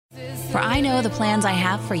For I know the plans I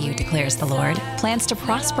have for you, declares the Lord, plans to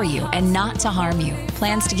prosper you and not to harm you,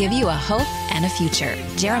 plans to give you a hope and a future.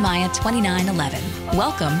 Jeremiah 29:11.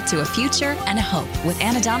 Welcome to A Future and a Hope with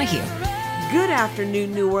Anna Donahue. Good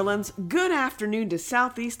afternoon, New Orleans. Good afternoon to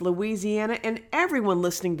Southeast Louisiana and everyone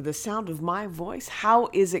listening to the sound of my voice. How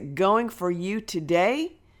is it going for you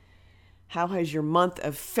today? How has your month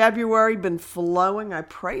of February been flowing? I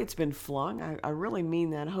pray it's been flowing. I really mean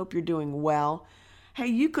that. I hope you're doing well. Hey,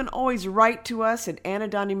 you can always write to us at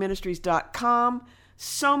AnnaDonahUMinistries.com.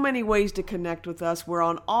 So many ways to connect with us. We're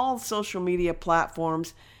on all social media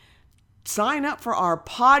platforms. Sign up for our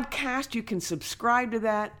podcast. You can subscribe to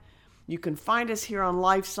that. You can find us here on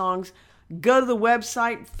Life Songs. Go to the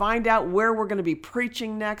website, find out where we're going to be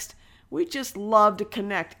preaching next. We just love to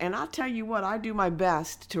connect. And I'll tell you what, I do my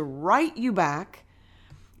best to write you back.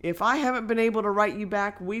 If I haven't been able to write you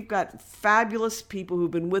back, we've got fabulous people who've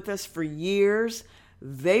been with us for years.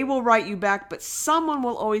 They will write you back, but someone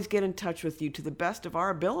will always get in touch with you to the best of our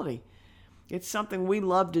ability. It's something we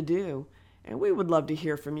love to do, and we would love to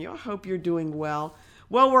hear from you. I hope you're doing well.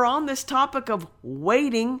 Well, we're on this topic of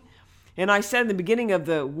waiting, and I said in the beginning of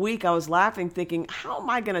the week, I was laughing, thinking, how am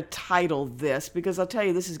I going to title this? Because I'll tell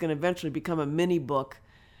you, this is going to eventually become a mini book.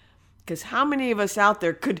 Because how many of us out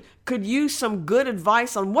there could use some good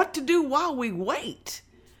advice on what to do while we wait?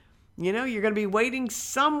 You know, you're going to be waiting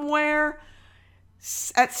somewhere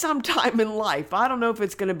at some time in life. I don't know if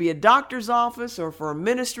it's going to be a doctor's office or for a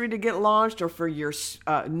ministry to get launched or for your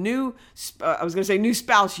new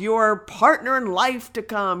spouse, your partner in life to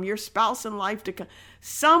come, your spouse in life to come.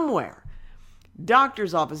 Somewhere,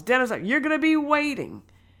 doctor's office, dentist office, you're going to be waiting.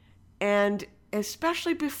 And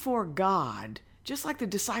especially before God, just like the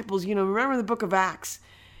disciples, remember in the book of Acts,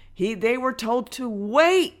 they were told to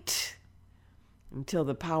wait until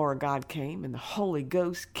the power of God came and the Holy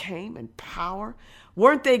Ghost came in power.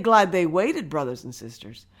 Weren't they glad they waited, brothers and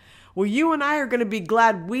sisters? Well, you and I are going to be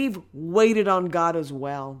glad we've waited on God as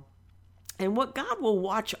well. And what God will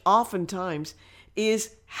watch oftentimes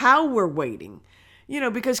is how we're waiting.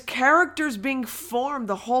 Because character's being formed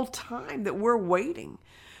the whole time that we're waiting.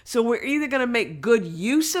 So we're either going to make good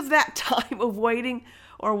use of that time of waiting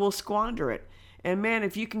or we'll squander it. And man,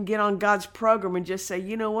 if you can get on God's program and just say,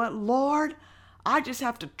 you know what, Lord, I just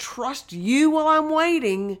have to trust you while I'm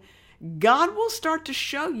waiting, God will start to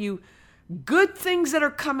show you good things that are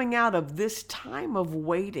coming out of this time of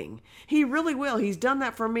waiting. He really will. He's done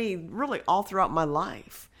that for me really all throughout my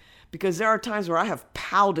life. Because there are times where I have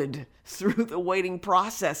pouted through the waiting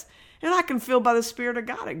process. And I can feel by the Spirit of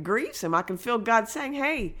God, it grieves him. I can feel God saying,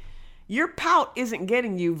 hey, your pout isn't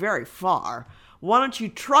getting you very far. Why don't you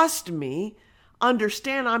trust me?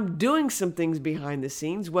 Understand I'm doing some things behind the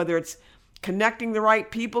scenes, whether it's connecting the right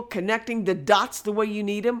people, connecting the dots the way you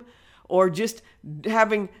need them, or just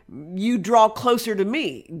having you draw closer to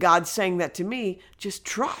me. God's saying that to me, just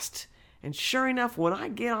trust. And sure enough, when I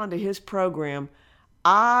get onto his program,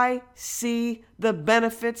 I see the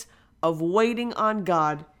benefits of waiting on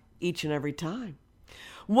God each and every time.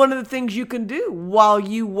 One of the things you can do while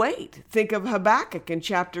you wait, think of Habakkuk in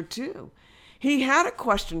chapter 2. He had a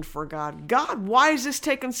question for God. God, why is this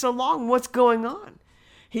taking so long? What's going on?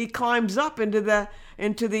 He climbs up into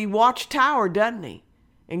the watchtower, doesn't he?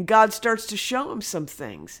 And God starts to show him some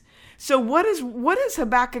things. So what is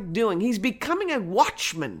Habakkuk doing? He's becoming a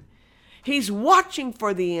watchman. He's watching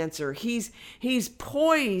for the answer. He's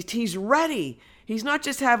poised. He's ready. He's not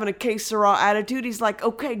just having a que sera attitude. He's like,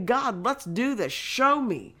 okay, God, let's do this. Show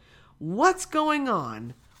me what's going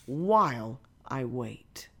on while I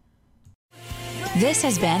wait. This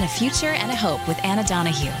has been A Future and a Hope with Anna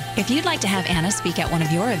Donahue. If you'd like to have Anna speak at one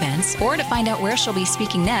of your events or to find out where she'll be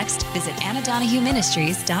speaking next, visit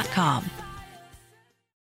AnnaDonahUMinistries.com.